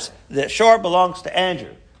matters. The shore belongs to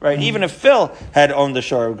Andrew, right? Mm-hmm. Even if Phil had owned the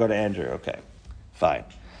shore, it would go to Andrew. Okay, fine.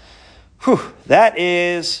 That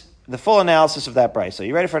is the full analysis of that brisa.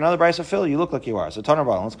 You ready for another brisa, Phil? You look like you are. So Toner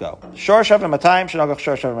Ball, let's go. Shor shavna matayim shenagach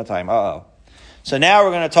shor shavna matayim. Uh-oh. So now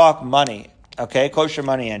we're going to talk money. Okay, kosher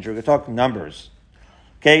money, Andrew. We're going to talk numbers.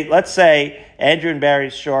 Okay, let's say Andrew and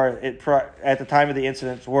Barry's shor at the time of the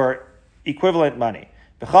incidents were equivalent money.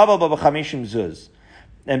 B'chaval b'chamishim zuz.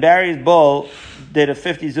 And Barry's bull did a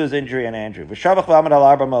 50 zuz injury on Andrew. V'shavach v'amad al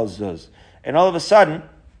arba mos zuz. And all of a sudden,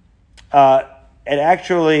 it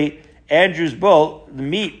actually, Andrew's bull,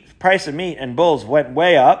 the price of meat and bulls went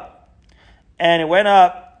way up, and it went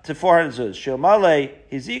up to 400 zuz. Shilmale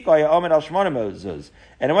hizikoya omed al shmoneh zuz.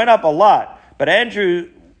 And it went up a lot. But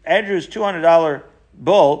Andrew's $200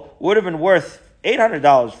 bull would have been worth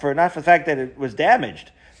 $800 for not for the fact that it was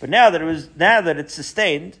damaged, but now that it's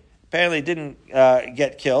sustained. Apparently, it didn't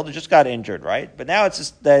get killed; it just got injured, right? But now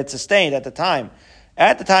it's sustained at the time.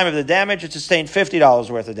 At the time of the damage, it sustained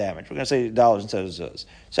 $50 worth of damage. We're going to say dollars instead of zuz.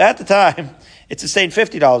 So at the time, it sustained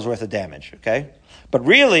 $50 worth of damage. Okay, but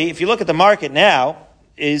really, if you look at the market now,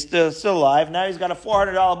 he's still alive. Now he's got a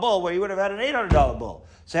 $400 bull where he would have had an $800 bull.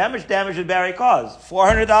 So how much damage did Barry cause?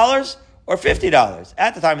 $400 or $50?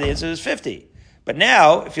 At the time of the incident, it was $50. But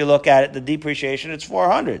now, if you look at it, the depreciation, it's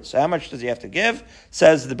 $400. So how much does he have to give?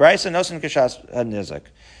 Says the Brisa, Nosen Kashas Nizak.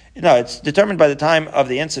 No, it's determined by the time of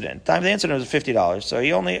the incident. The time of the incident was $50. So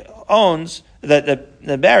he only owns,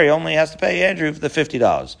 the Barry only has to pay Andrew the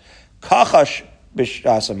 $50. Kachash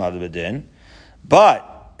Bishasam Adabadin.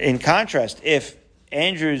 But, in contrast, if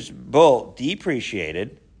Andrew's bull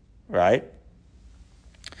depreciated, right,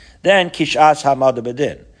 then kishas hamad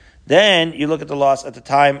bedin. Then you look at the loss at the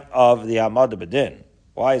time of the hamad bedin.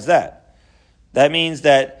 Why is that? That means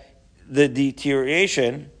that the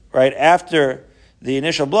deterioration, right, after the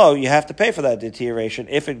initial blow, you have to pay for that deterioration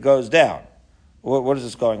if it goes down. What is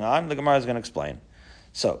this going on? The Gemara is going to explain.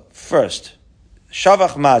 So, first,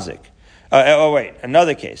 shavach mazik.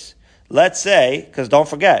 Another case. Let's say, because don't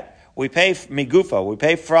forget, we pay migufa, we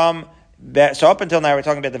pay from. So up until now, we're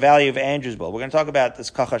talking about the value of Andrew's bull. We're going to talk about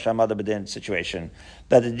this kachash hamad bedin situation,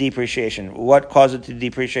 that the depreciation, what caused it to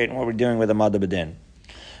depreciate, and what we're doing with the hamad bedin.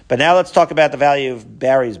 But now let's talk about the value of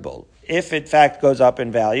Barry's bull. If in fact goes up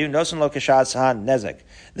in value, nosen lo kashas han nezek,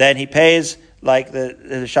 then he pays like the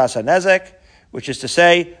shas han nezek, which is to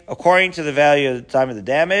say, according to the value at the time of the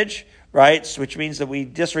damage, right? Which means that we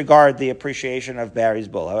disregard the appreciation of Barry's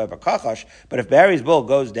bull. However, kachash, but if Barry's bull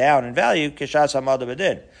goes down in value, kishas hamada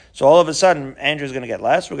b'din. So all of a sudden, Andrew's going to get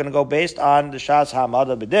less. We're going to go based on the shas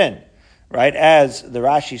hamada b'din, right? As the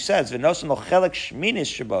Rashi says, v'nosan lo chelek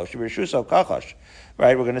shminis shabo shebirshusah kachash,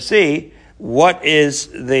 right? We're going to see what is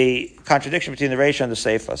the contradiction between the Reisha and the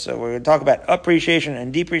Seifa. So we're going to talk about appreciation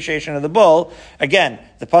and depreciation of the bull. Again,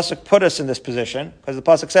 the Pasuk put us in this position, because the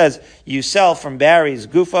Pasuk says, you sell from Barry's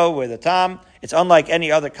gufo with a tam. It's unlike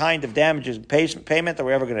any other kind of damages payment that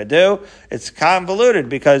we're ever going to do. It's convoluted,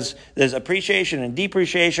 because there's appreciation and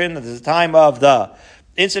depreciation. There's the time of the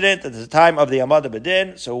incident, there's the time of the Amada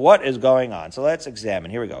B'din. So what is going on? So let's examine.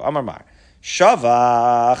 Here we go. Amar Mar.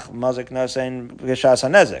 Shavach mazik nosein geshas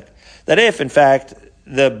hanezik. That if, in fact,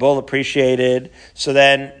 the bull appreciated, so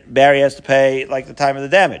then Barry has to pay like the time of the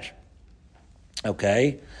damage.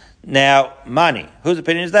 Okay. Now, Mani. Whose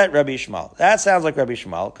opinion is that? Rabbi Yishmael. That sounds like Rabbi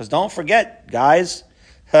Yishmael, because don't forget, guys,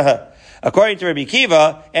 according to Rabbi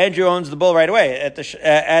Kiva, Andrew owns the bull right away. At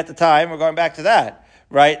the time, we're going back to that,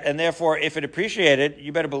 right? And therefore, if it appreciated,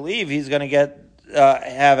 you better believe he's going to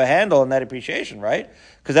have a handle on that appreciation, right?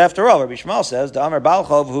 Because after all, Rabbi Yishmael says, "Da'amar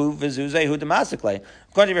balchov hu v'zuzeh hu demasikle."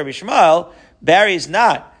 According to Rabbi Yishmael, Barry's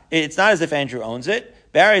not. It's not as if Andrew owns it.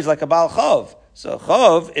 Barry's like a balchov. So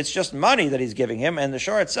chov, it's just money that he's giving him, and the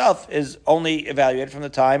shore itself is only evaluated from the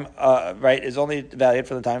time, right? Is only evaluated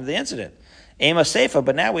from the time of the incident. Ema seifa,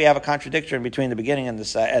 but now we have a contradiction between the beginning and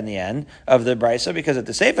the end of the brisa, because at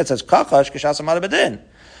the seifa it says kachash k'shas amada b'din.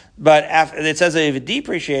 But after it says that if it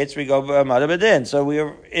depreciates, we go Amada B'din. So we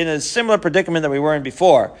are in a similar predicament that we were in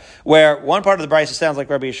before, where one part of the brisa sounds like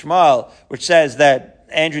Rabbi Yishmael, which says that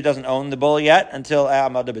Andrew doesn't own the bull yet until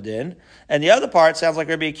Amada B'din, and the other part sounds like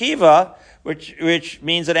Rabbi Akiva, which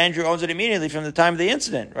means that Andrew owns it immediately from the time of the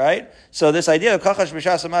incident, right? So this idea of Kachash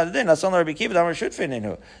B'shas Amada B'din, that's only Rabbi Akiva, Damar Shutfin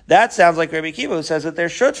Inhu. That sounds like Rabbi Akiva, who says that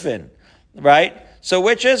there's Shutfin, right? So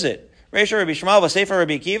which is it? Reisha Rabbi Shmuel v'Sefer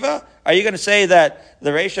Rabbi Akiva? Are you going to say that the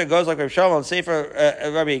Reisha goes like Rabbi Shmuel and Sefer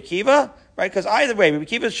Rabbi Akiva? Right? Because either way, Rabbi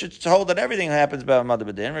Akiva should hold that everything happens by Amada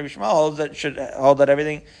B'din. Rabbi Shmuel should hold that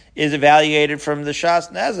everything is evaluated from the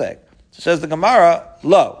Shas Nezek. So says the Gemara,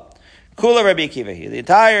 lo. Kula Rabbi Akiva here. The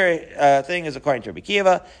entire thing is according to Rabbi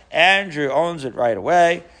Akiva. Andrew owns it right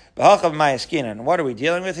away. B'halchav Mayaskina. And what are we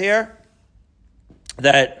dealing with here?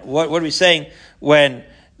 That what are we saying when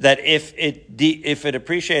that if it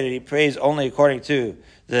appreciated, he pays only according to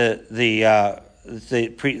the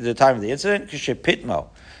time of the incident? Kishepitmo,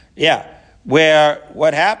 yeah. Where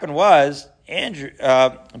what happened was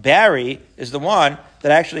Barry is the one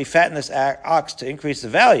that actually fattened this ox to increase the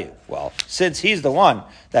value. Well, since he's the one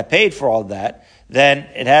that paid for all that, then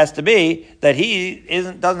it has to be that he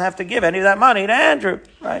doesn't have to give any of that money to Andrew,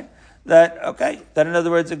 right? That in other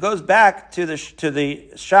words, it goes back to the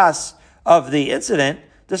shas of the incident,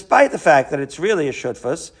 despite the fact that it's really a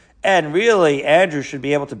shutfus, and really Andrew should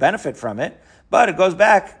be able to benefit from it, but it goes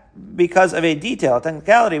back because of a detail, a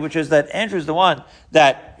technicality, which is that Andrew's the one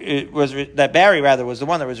that Barry was the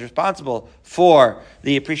one that was responsible for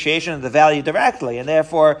the appreciation of the value directly, and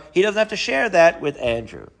therefore he doesn't have to share that with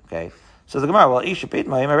Andrew. Okay, so the Gemara,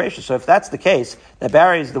 so if that's the case, that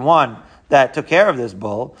Barry is the one that took care of this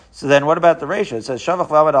bull, so then what about the ratio? It says Shavach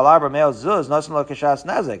v'amad al arba me'el zuz nosim lo kishas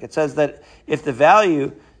nazik. It says that if the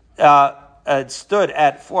value stood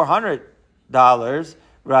at $400,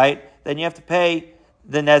 right, then you have to pay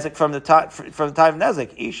the nezik from the time of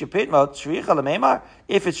nezik.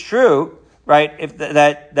 If it's true, right, if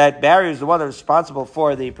that Barry is the one that's responsible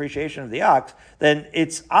for the appreciation of the ox, then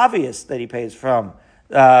it's obvious that he pays from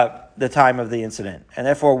the time of the incident, and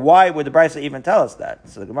therefore, why would the Brisa even tell us that?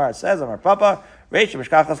 So the Gemara says, "Amar Papa, yeah,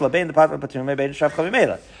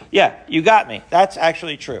 you got me. That's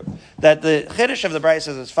actually true. That the chiddush of the Brisa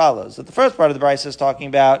is as follows: that the first part of the Brisa is talking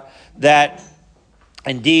about that,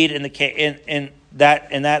 indeed, in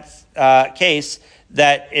that case,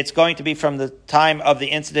 that it's going to be from the time of the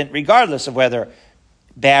incident, regardless of whether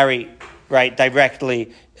Barry, right,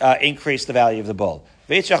 directly increased the value of the bull."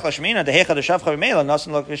 And there, the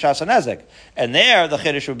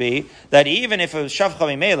chiddush would be that even if it was shavcha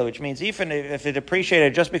mimela, which means even if it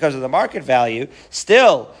appreciated just because of the market value,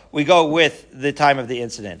 still we go with the time of the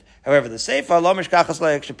incident. However, the seifa lo mishkachas lo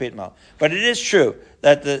yakshapitma. But it is true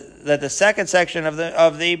that the second section of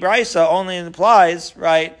the brisa only implies,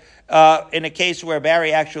 right, in a case where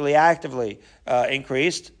Barry actually actively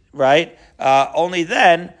increased, right, only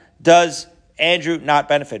then does Andrew not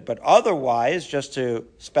benefit. But otherwise, just to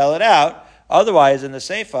spell it out, otherwise in the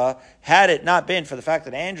Seifa, had it not been for the fact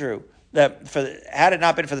that Andrew had it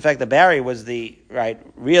not been for the fact that Barry was the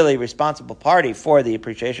really responsible party for the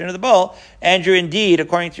appreciation of the bull, Andrew indeed,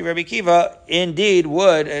 according to Rabbi Kiva, indeed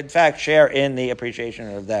would in fact share in the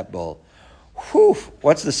appreciation of that bull. Whew.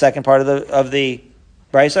 What's the second part of the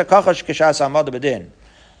brisa? Kachash kishas amad bedin.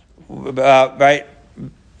 Right.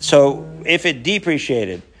 So if it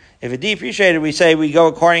depreciated, we say we go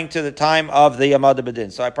according to the time of the amad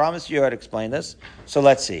bedin. So I promised you I'd explain this. So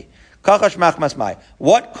let's see.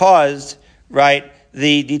 What caused,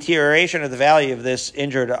 the deterioration of the value of this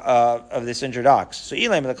injured ox? So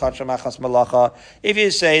if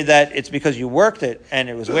you say that it's because you worked it and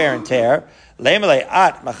it was wear and tear, wait.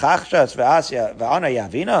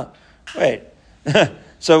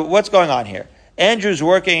 So what's going on here? Andrew's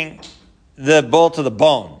working the bull to the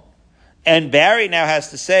bone, and Barry now has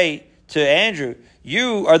to say to Andrew,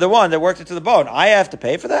 "You are the one that worked it to the bone. I have to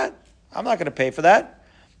pay for that. I'm not going to pay for that."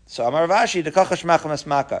 So Amar Ravashi,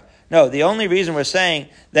 no, the only reason we're saying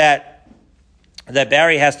that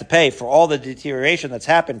Barry has to pay for all the deterioration that's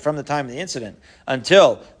happened from the time of the incident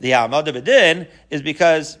until the Amad B'Din is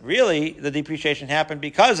because really the depreciation happened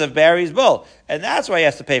because of Barry's bull. And that's why he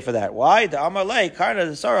has to pay for that. Why? The Amar Lei, Karna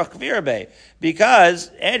the Sarach Kvirabeh. Because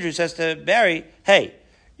Andrew says to Barry, hey,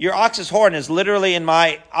 your ox's horn is literally in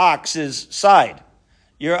my ox's side.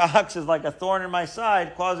 Your ox is like a thorn in my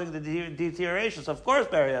side, causing the deterioration. So of course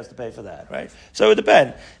Barry has to pay for that, right? So it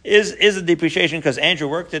depends. Is the depreciation because Andrew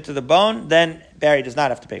worked it to the bone? Then Barry does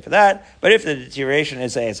not have to pay for that. But if the deterioration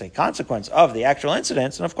is as a consequence of the actual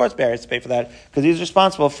incident, then of course Barry has to pay for that because he's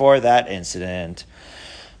responsible for that incident.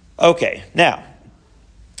 Okay, now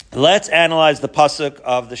let's analyze the pasuk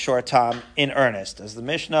of the shor tam in earnest, as the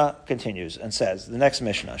Mishnah continues and says, the next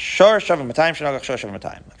Mishnah, shor shavim matayim shenagach shor shavim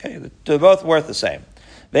matayim. Okay, they're both worth the same.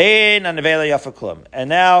 And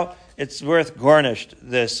now it's worth garnished,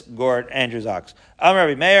 this gored Andrew's ox. Amar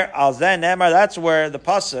Rabbi Meir, al zeh nemar, that's where the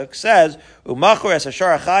pasuk says, Umachur es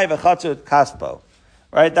hashor achai v'chatzut kaspo.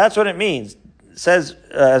 Right, that's what it means. It says,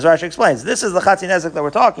 as Rashi explains, this is the chatzin nezek that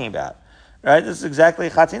we're talking about. Right, this is exactly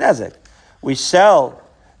chatzin nezek. We sell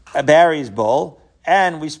a Barry's bull,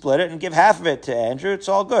 and we split it and give half of it to Andrew, it's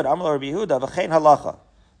all good. Amar Rabbi Yehuda, v'chein halacha.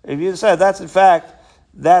 If you said that's of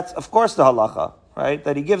course the halacha. Right,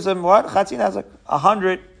 that he gives him what? Chatzin nezek,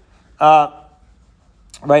 100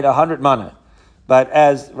 mana. But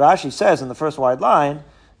as Rashi says in the first wide line,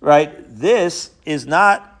 this is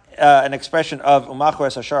not an expression of umachor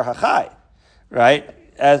es hashar hachai. Right,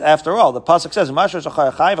 as after all, the pasuk says umachor es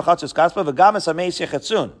hashar hachai v'chatzos kaspa v'gam es hameis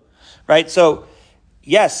yechetzun. Right, so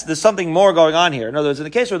yes, there's something more going on here. In other words, in the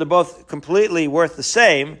case where they're both completely worth the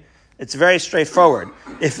same, it's very straightforward.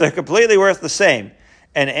 If they're completely worth the same,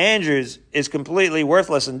 and Andrew's is completely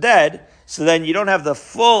worthless and dead, so then you don't have the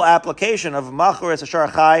full application of machur es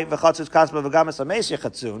hashar chai v'chatzus kaspa v'gamas hameis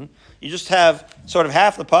yechatzun. You just have sort of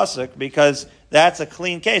half the pasuk because that's a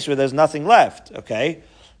clean case where there's nothing left. Okay.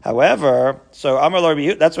 However, so Amar lo Rabbi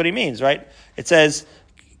Yehuda, that's what he means, right? It says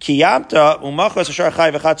kiyamta umachur es hashar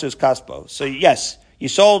chai v'chatzus kaspo. So yes, you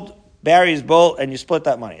sold Barry's bull and you split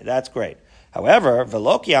that money. That's great. However,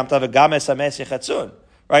 v'lo kiyamta v'gamas hameis yechatzun.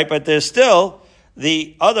 Right, but there's still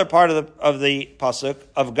the other part of the pasuk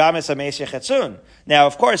of games hameis yechetzun. Now,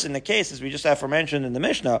 of course, in the cases we just aforementioned in the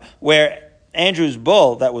Mishnah, where Andrew's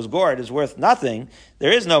bull that was gored is worth nothing,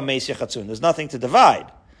 there is no meis yechetzun. There's nothing to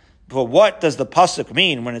divide. But what does the pasuk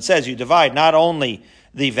mean when it says you divide not only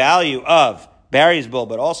the value of Barry's bull,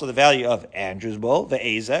 but also the value of Andrew's bull, the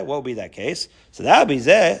Ezeh? What would be that case? So that would be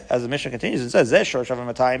Zeh, as the Mishnah continues, it says, Zeh shor shavim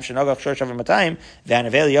matayim, shenogach shor shavim matayim,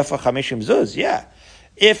 v'anavel yafa chamishim zuz. Yeah.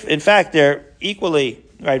 If, in fact, they're equally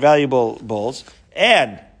valuable bulls,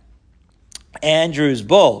 and Andrew's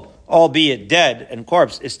bull, albeit dead and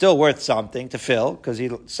corpse, is still worth something to fill, because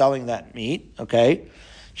he's selling that meat, okay?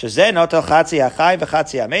 That's what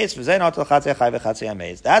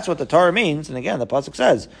the Torah means, and again, the pasuk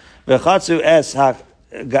says,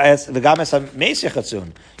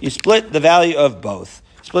 you split the value of both.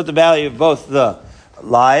 Split the value of both the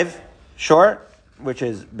live, short, which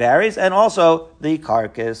is Barry's, and also the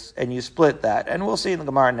carcass, and you split that. And we'll see in the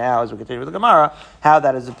Gemara now, as we continue with the Gemara, how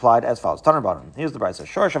that is applied as follows. Tanur bottom. Here's the brisa.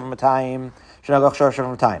 Shor shavim matayim, shenagach shor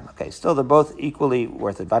shavim matayim. Okay, still they're both equally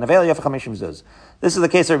worth it. Vanavel yaf chamishim zuz. This is the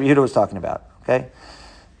case that Rabbi Yehuda was talking about. Okay,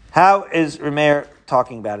 how is Rameir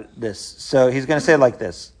talking about this? So he's going to say it like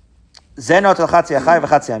this. In other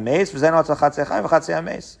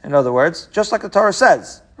words, just like the Torah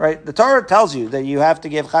says, right? The Torah tells you that you have to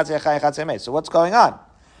give chatzi achai and chatzi ames. So what's going on,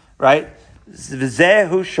 right?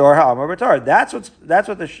 V'zehu shor ha'amar b'Torah. That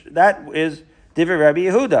is divrei Rabbi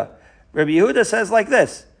Yehuda. Rabbi Yehuda says like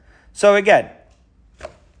this. So again,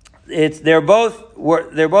 they're both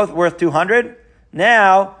worth 200.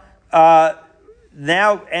 Now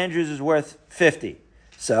Andrews is worth 50.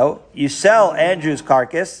 So you sell Andrew's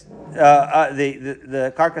carcass,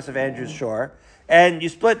 the carcass of Andrew's shore, and you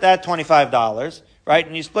split that $25, right?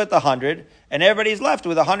 And you split the 100, and everybody's left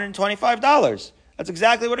with $125. That's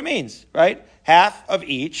exactly what it means, right? Half of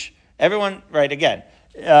each. Everyone, right? Again,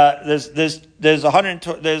 there's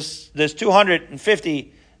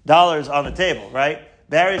 $250 on the table, right?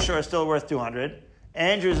 Barry's shore is still worth 200.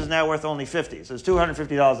 Andrews is now worth only 50. So there's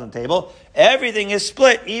 $250 on the table. Everything is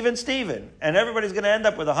split even Steven. And everybody's going to end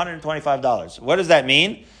up with $125. What does that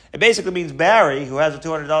mean? It basically means Barry, who has a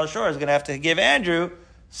 $200 shore, is going to have to give Andrew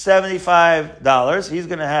 $75. He's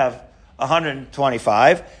going to have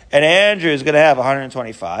 $125. And Andrew is going to have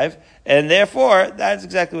 $125. And therefore, that's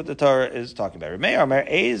exactly what the Torah is talking about.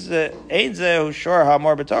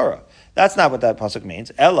 That's not what that pasuk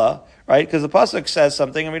means. Ella, right? Because the pasuk says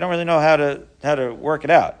something, and we don't really know how to work it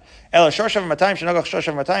out. Ella shoshav matayim shenogach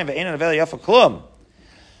shoshav matayim ve'ein aveli yafa klum.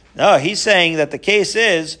 No, he's saying that the case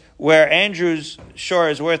is where Andrew's shore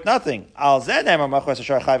is worth nothing. That's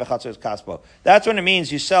when it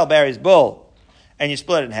means you sell Barry's bull and you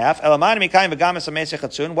split it in half. What's this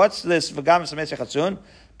v'gamis amesech chatzun?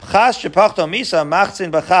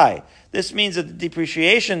 This means that the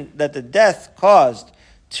depreciation that the death caused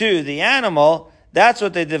to the animal, that's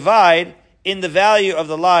what they divide in the value of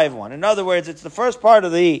the live one. In other words, it's the first part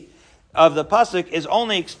of the pasuk is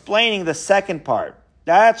only explaining the second part.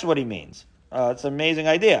 That's what he means. It's an amazing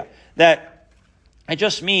idea. That it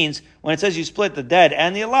just means, when it says you split the dead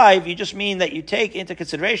and the alive, you just mean that you take into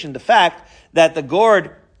consideration the fact that the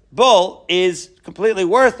gored bull is completely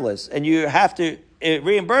worthless, and you have to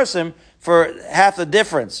reimburse him for half the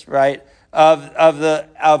difference, right,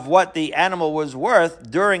 of what the animal was worth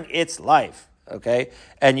during its life. Okay,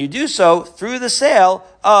 and you do so through the sale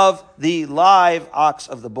of the live ox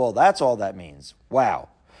of the bull. That's all that means. Wow.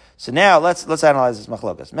 So now let's analyze this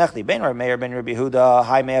machlokas. Mechli ben Rav Meir ben Rabbi Yehuda,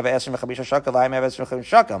 Hai Me'av Esrim V'Chamisha Shakal, Hai Me'av Esrim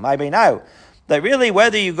V'Chamisha Shakal. Mai Beinayu. That really,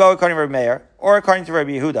 whether you go according to Rav Meir or according to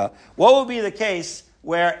Rabbi Yehuda, what would be the case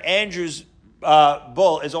where Andrew's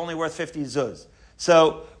bull is only worth 50 zuz?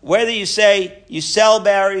 So whether you say you sell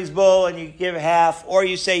Barry's bull and you give half, or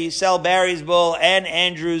you say you sell Barry's bull and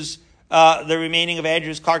Andrew's the remaining of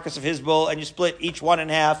Andrew's carcass of his bull, and you split each one in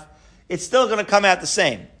half, it's still going to come out the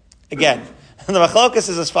same. Again, the machlokas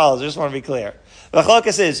is as follows. I just want to be clear. The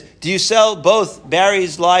machlokas is, do you sell both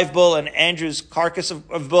Barry's live bull and Andrew's carcass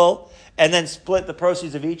of bull, and then split the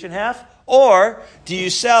proceeds of each in half? Or do you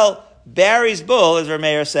sell Barry's bull, as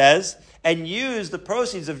Rameir says, and use the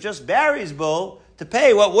proceeds of just Barry's bull to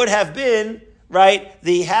pay what would have been, right,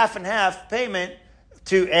 the half and half payment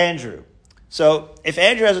to Andrew? So if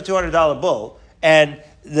Andrew has a $200 bull, and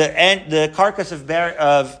the carcass of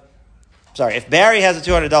if Barry has a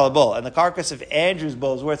 $200 bull and the carcass of Andrew's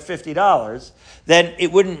bull is worth $50, then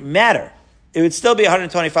it wouldn't matter. It would still be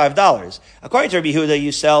 $125. According to Rabbi Yehuda,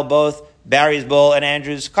 you sell both Barry's bull and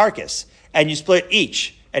Andrew's carcass, and you split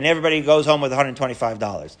each, and everybody goes home with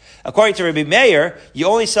 $125. According to Rabbi Meir, you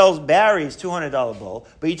only sell Barry's $200 bull,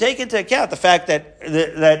 but you take into account the fact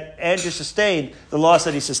that Andrew sustained the loss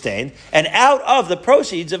that he sustained, and out of the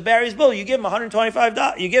proceeds of Barry's bull, you give him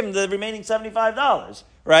 $125. You give him the remaining $75,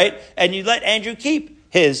 right? And you let Andrew keep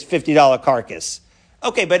his $50 carcass.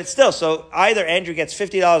 Okay, but it's still, so either Andrew gets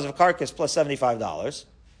 $50 of carcass plus $75,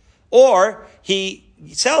 or he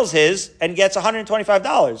sells his and gets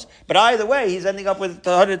 $125. But either way, he's ending up with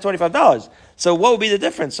 $125. So what would be the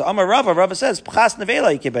difference? So Amar Rava says, P'chas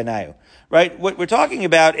nevela yikibenayu. Right? What we're talking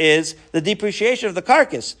about is the depreciation of the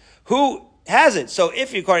carcass. Who has it? So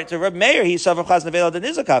if you, according to Reb Meir, he's Savar P'chas nevela den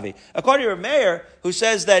Izakavi. According to Reb Meir, who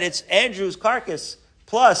says that it's Andrew's carcass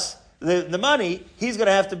plus the money, he's going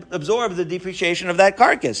to have to absorb the depreciation of that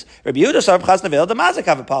carcass. Rabbi Yehuda Savar P'chas nevela den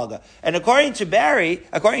Mazakav Palga. And according to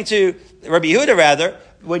Rabbi Yehuda rather,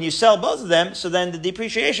 when you sell both of them, so then the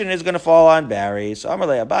depreciation is going to fall on Barry. So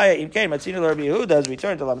Amalei Abaya Imkein Matzinu Rabbi Yehuda, as we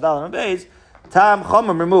turn to Lamdal and Beis, Tam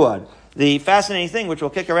Chomam Remuad. The fascinating thing, which we'll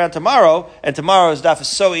kick around tomorrow, and tomorrow's daf is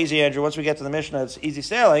so easy, Andrew. Once we get to the Mishnah, it's easy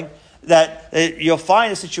sailing. That you'll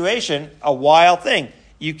find a situation, a wild thing.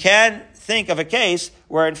 You can think of a case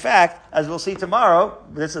where, in fact, as we'll see tomorrow,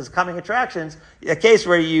 this is coming attractions, a case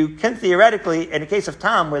where you can theoretically, in the case of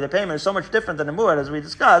Tom, where the payment is so much different than the Muad, as we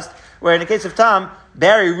discussed, where in the case of Tom,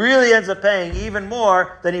 Barry really ends up paying even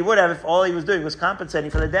more than he would have if all he was doing was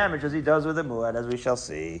compensating for the damage as he does with the Muad, as we shall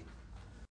see.